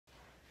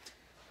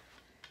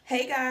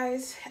Hey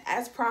guys,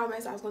 as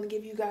promised, I was going to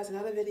give you guys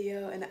another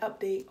video and an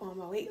update on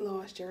my weight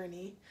loss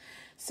journey.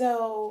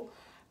 So,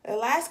 the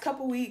last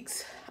couple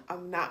weeks,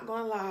 I'm not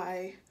going to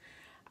lie,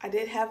 I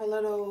did have a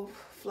little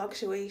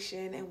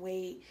fluctuation in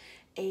weight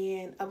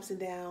and ups and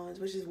downs,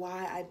 which is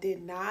why I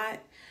did not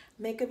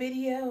make a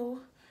video,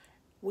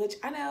 which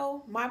I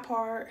know, my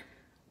part,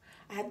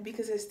 I had to be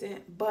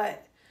consistent,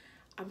 but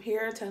I'm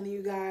here telling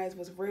you guys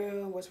what's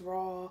real, what's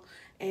raw,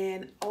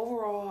 and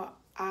overall,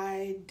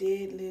 I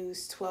did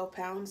lose 12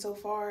 pounds so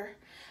far.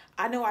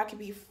 I know I could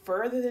be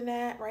further than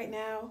that right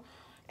now,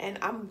 and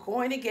I'm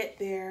going to get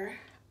there.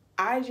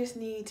 I just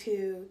need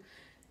to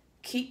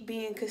keep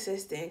being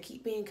consistent,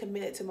 keep being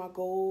committed to my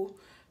goal,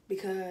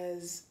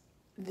 because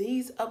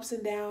these ups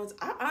and downs,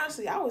 I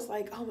was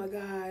like, oh my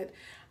God,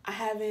 I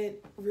haven't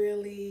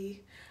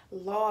really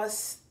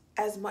lost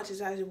as much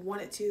as I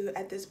wanted to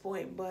at this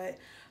point, but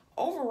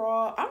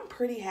overall, I'm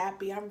pretty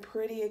happy. I'm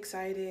pretty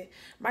excited.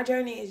 My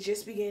journey is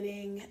just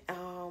beginning,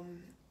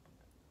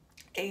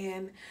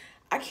 and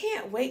I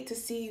can't wait to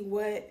see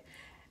what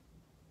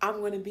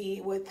I'm going to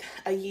be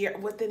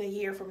within a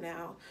year from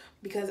now,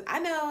 because I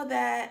know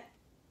that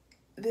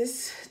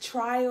this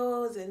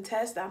trials and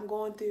tests I'm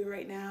going through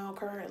right now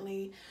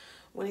currently,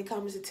 when it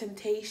comes to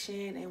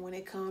temptation and when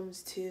it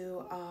comes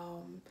to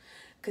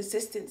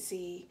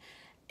consistency,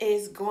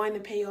 is going to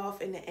pay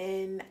off in the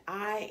end.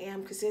 I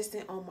am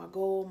consistent on my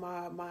goal.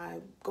 My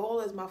goal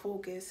is my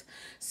focus.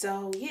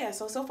 So yeah,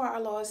 so far I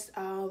lost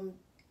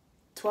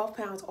 12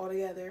 pounds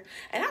altogether,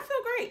 and I feel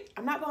great.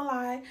 I'm not gonna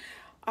lie,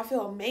 I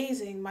feel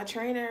amazing. My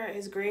trainer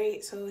is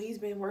great, so he's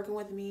been working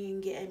with me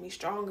and getting me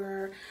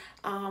stronger.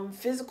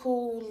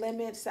 Physical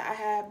limits that I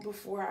had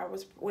before,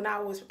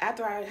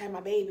 after I had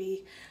my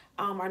baby,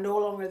 are no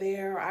longer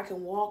there. I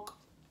can walk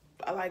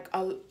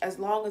as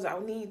long as I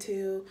need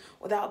to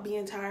without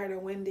being tired or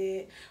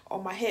winded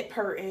or my hip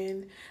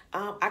hurting.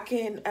 I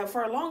can,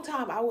 for a long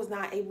time, I was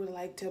not able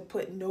to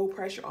put no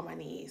pressure on my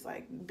knees,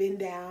 like bend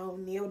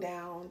down, kneel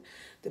down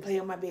to play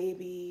on my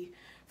baby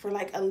for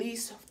at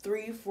least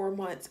 3-4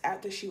 months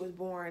after she was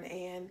born.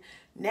 And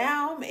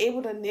now I'm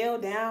able to kneel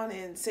down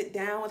and sit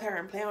down with her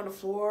and play on the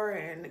floor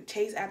and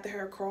chase after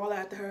her, crawl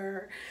after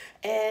her.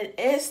 And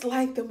it's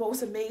like the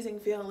most amazing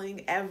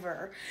feeling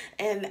ever.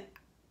 And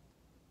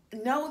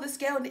no, the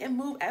scale didn't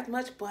move as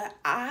much, but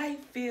I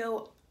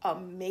feel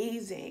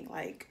amazing.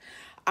 Like,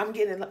 I'm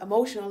getting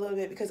emotional a little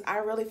bit because I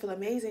really feel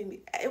amazing.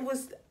 It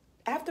was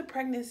after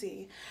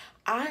pregnancy,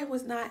 I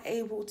was not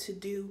able to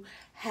do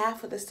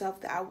half of the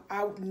stuff that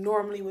I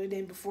normally would have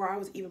done before I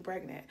was even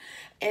pregnant.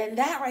 And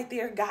that right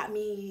there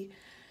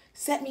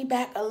set me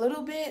back a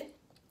little bit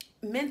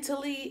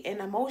mentally and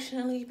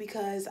emotionally,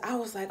 because I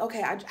was like,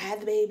 okay, I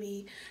had the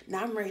baby,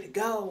 now I'm ready to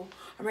go.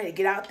 I'm ready to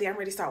get out there. I'm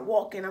ready to start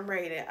walking. I'm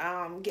ready to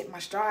get my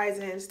strides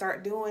in,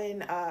 start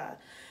doing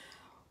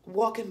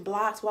walking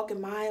blocks, walking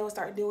miles,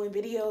 start doing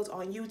videos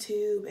on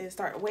YouTube and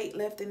start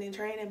weightlifting and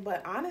training.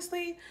 But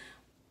honestly,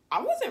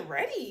 I wasn't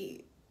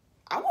ready.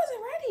 I was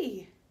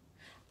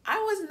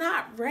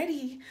not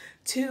ready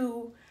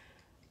to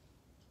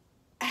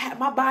have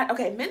my body.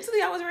 Okay,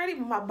 mentally I was ready,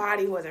 but my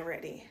body wasn't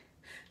ready.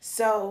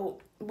 So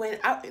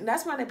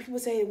that's why people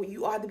say when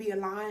you ought to be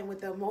aligned with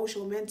the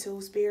emotional,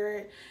 mental,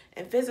 spirit,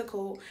 and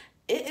physical,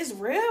 it is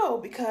real,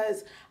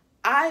 because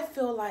I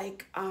feel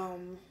like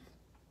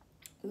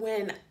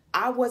when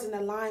I wasn't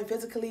aligned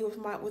physically with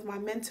my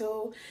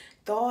mental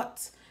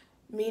thoughts,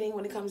 meaning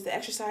when it comes to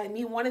exercise,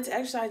 me wanting to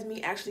exercise,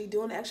 me actually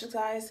doing the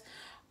exercise,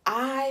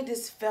 I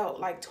just felt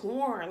like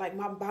torn. Like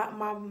my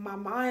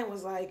mind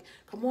was like,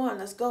 come on,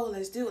 let's go,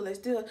 let's do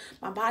it.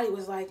 My body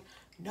was like,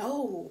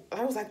 no.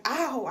 I was like,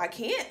 ow, I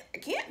can't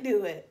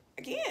do it.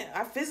 I can't.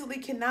 I physically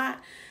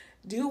cannot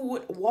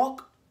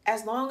walk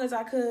as long as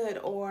I could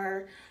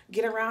or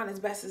get around as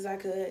best as I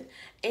could.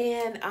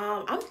 And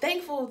I'm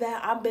thankful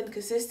that I've been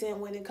consistent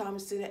when it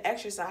comes to the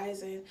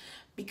exercising,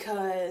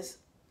 because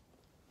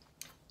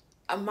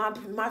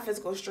my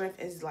physical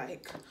strength is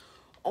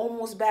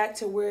almost back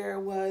to where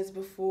it was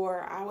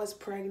before I was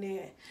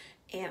pregnant,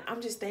 and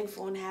I'm just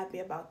thankful and happy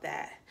about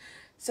that.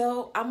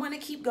 So I'm going to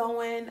keep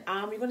going.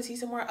 You're going to see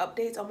some more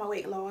updates on my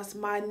weight loss.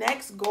 My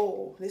next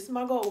goal, this is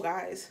my goal,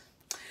 guys.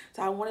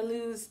 So I want to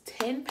lose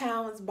 10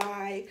 pounds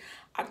by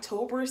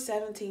October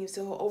 17th.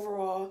 So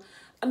overall,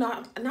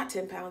 not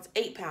 10 pounds,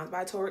 8 pounds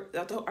by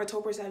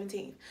October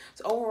 17th.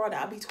 So overall,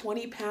 that'll be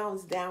 20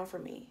 pounds down for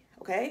me,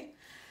 okay?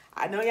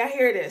 I know y'all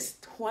hear this.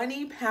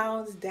 20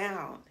 pounds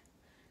down.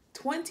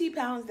 20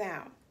 pounds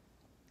down.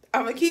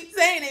 I'm going to keep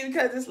saying it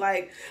because it's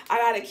like I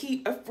got to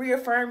keep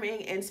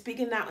reaffirming and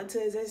speaking out into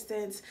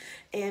existence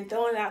and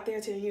throwing it out there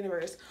to the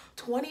universe.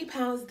 20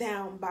 pounds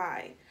down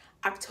by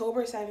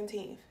October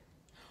 17th.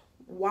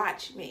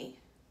 Watch me.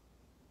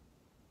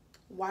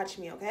 Watch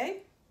me, okay?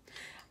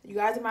 You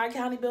guys are my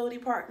accountability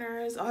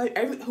partners.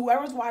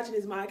 Whoever's watching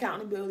is my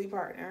accountability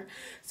partner.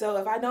 So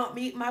if I don't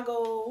meet my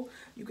goal,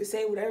 you can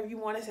say whatever you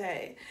want to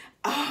say.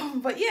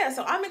 But yeah,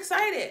 so I'm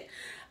excited.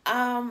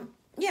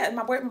 Yeah,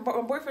 my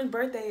boyfriend's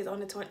birthday is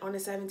on the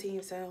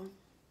 17th, so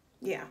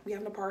yeah, we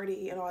having a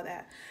party and all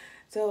that.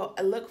 So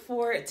I look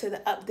forward to the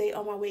update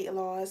on my weight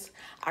loss.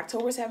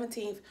 October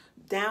 17th,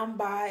 down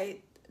by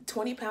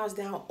 20 pounds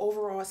down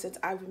overall since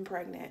I've been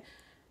pregnant.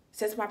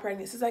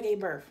 Since I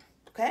gave birth.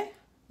 Okay?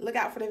 Look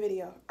out for the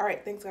video. All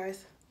right, thanks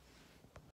guys.